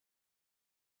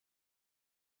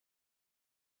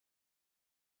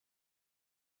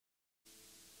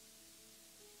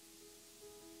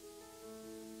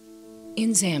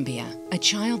In Zambia, a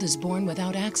child is born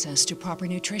without access to proper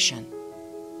nutrition.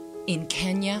 In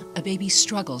Kenya, a baby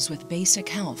struggles with basic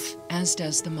health, as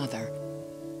does the mother.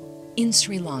 In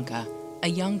Sri Lanka, a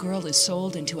young girl is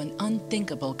sold into an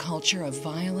unthinkable culture of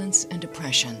violence and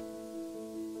oppression.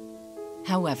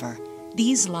 However,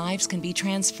 these lives can be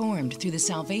transformed through the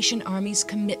Salvation Army's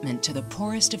commitment to the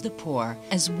poorest of the poor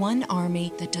as one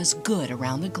army that does good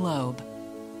around the globe.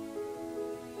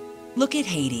 Look at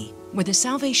Haiti, where the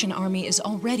Salvation Army is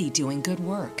already doing good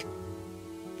work.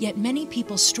 Yet many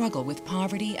people struggle with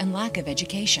poverty and lack of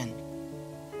education.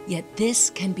 Yet this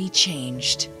can be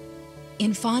changed.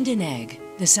 In Fond du Lac,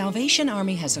 the Salvation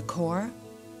Army has a corps,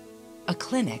 a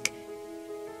clinic,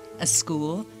 a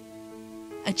school,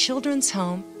 a children's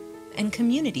home, and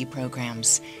community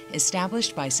programs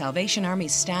established by Salvation Army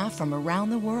staff from around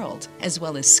the world, as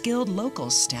well as skilled local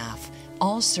staff,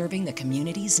 all serving the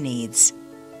community's needs.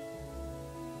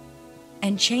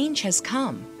 And change has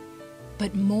come,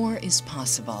 but more is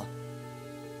possible.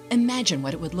 Imagine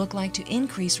what it would look like to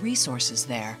increase resources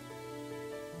there.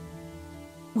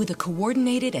 With a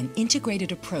coordinated and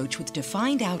integrated approach with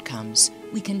defined outcomes,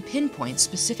 we can pinpoint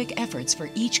specific efforts for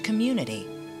each community.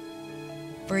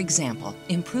 For example,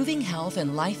 improving health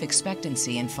and life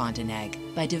expectancy in Fond du Lac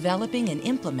by developing and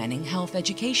implementing health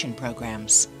education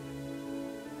programs.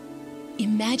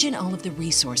 Imagine all of the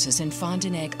resources in Fond du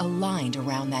Lac aligned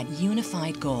around that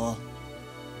unified goal.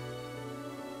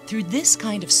 Through this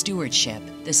kind of stewardship,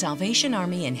 the Salvation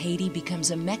Army in Haiti becomes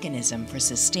a mechanism for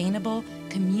sustainable,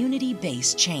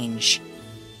 community-based change.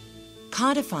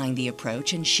 Codifying the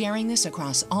approach and sharing this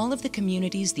across all of the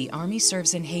communities the Army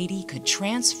serves in Haiti could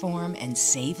transform and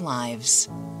save lives.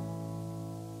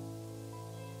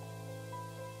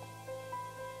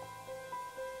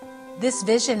 This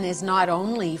vision is not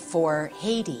only for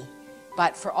Haiti,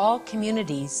 but for all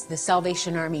communities the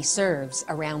Salvation Army serves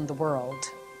around the world.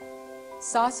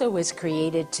 SAWSO was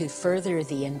created to further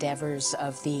the endeavors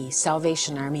of the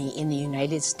Salvation Army in the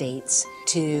United States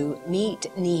to meet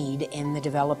need in the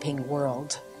developing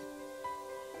world.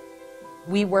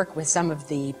 We work with some of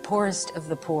the poorest of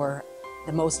the poor,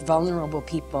 the most vulnerable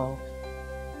people.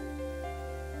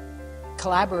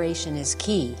 Collaboration is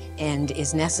key and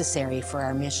is necessary for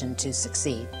our mission to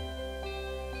succeed.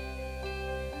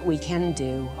 We can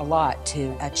do a lot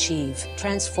to achieve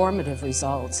transformative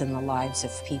results in the lives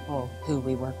of people who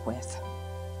we work with.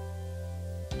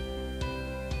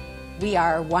 We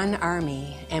are one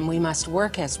army, and we must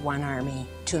work as one army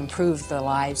to improve the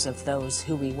lives of those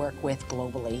who we work with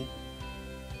globally.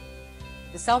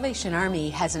 The Salvation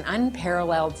Army has an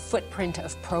unparalleled footprint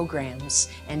of programs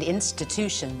and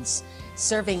institutions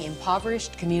serving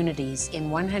impoverished communities in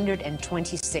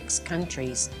 126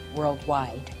 countries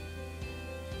worldwide.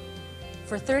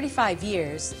 For 35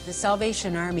 years, the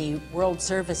Salvation Army World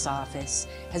Service Office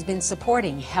has been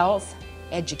supporting health,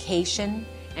 education,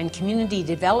 and community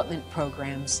development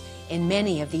programs in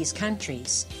many of these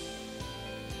countries.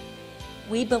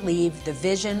 We believe the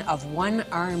vision of one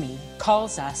army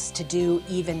calls us to do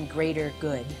even greater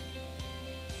good.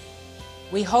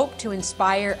 We hope to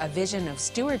inspire a vision of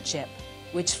stewardship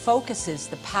which focuses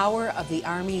the power of the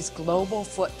Army's global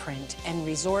footprint and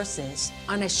resources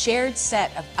on a shared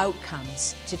set of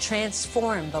outcomes to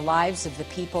transform the lives of the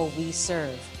people we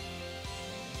serve.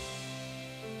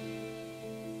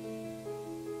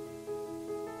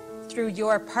 Through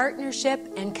your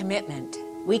partnership and commitment,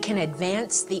 we can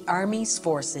advance the Army's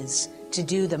forces to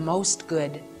do the most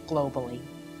good globally.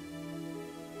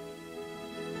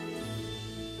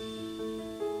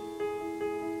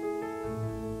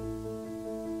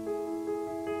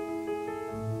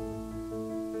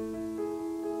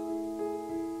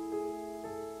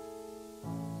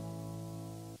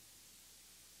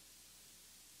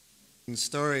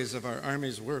 Stories of our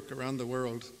Army's work around the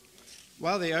world.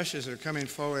 While the ushers are coming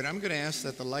forward, I'm going to ask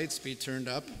that the lights be turned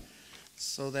up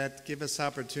so that give us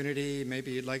opportunity.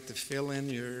 Maybe you'd like to fill in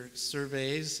your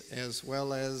surveys as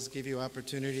well as give you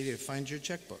opportunity to find your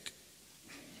checkbook.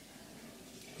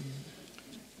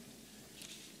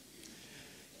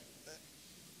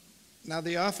 Now,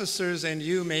 the officers and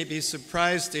you may be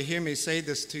surprised to hear me say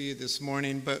this to you this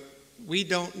morning, but we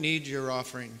don't need your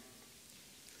offering.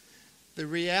 The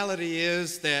reality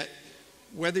is that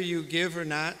whether you give or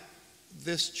not,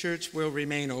 this church will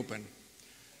remain open.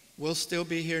 We'll still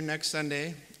be here next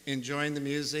Sunday, enjoying the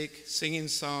music, singing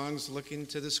songs, looking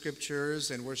to the scriptures,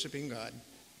 and worshiping God.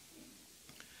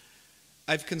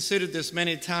 I've considered this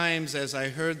many times as I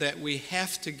heard that we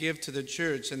have to give to the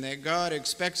church and that God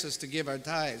expects us to give our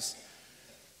tithes.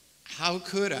 How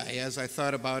could I, as I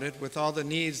thought about it, with all the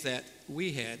needs that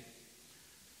we had?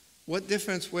 What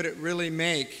difference would it really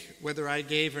make whether I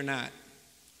gave or not?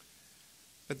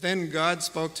 But then God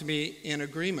spoke to me in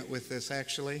agreement with this,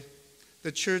 actually.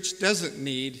 The church doesn't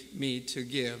need me to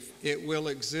give. It will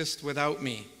exist without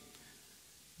me.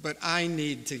 But I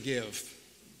need to give.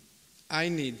 I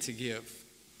need to give.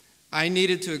 I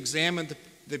needed to examine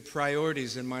the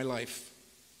priorities in my life.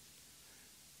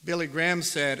 Billy Graham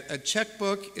said, "A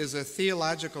checkbook is a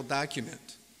theological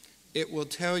document. It will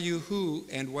tell you who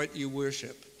and what you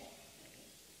worship."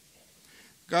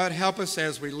 God help us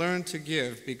as we learn to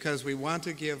give, because we want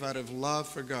to give out of love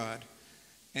for God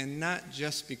and not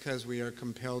just because we are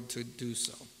compelled to do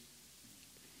so.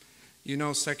 You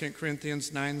know 2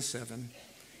 Corinthians 9:7.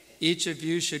 Each of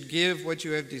you should give what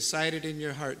you have decided in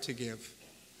your heart to give,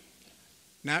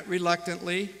 not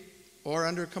reluctantly or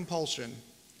under compulsion,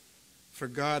 for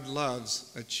God loves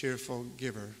a cheerful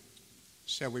giver.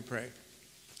 Shall we pray?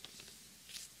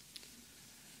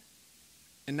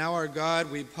 And now, our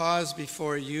God, we pause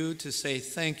before you to say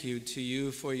thank you to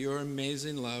you for your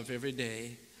amazing love every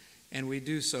day, and we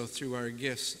do so through our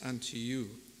gifts unto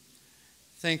you.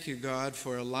 Thank you, God,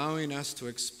 for allowing us to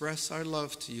express our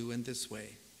love to you in this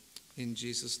way. In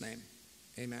Jesus' name,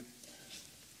 amen.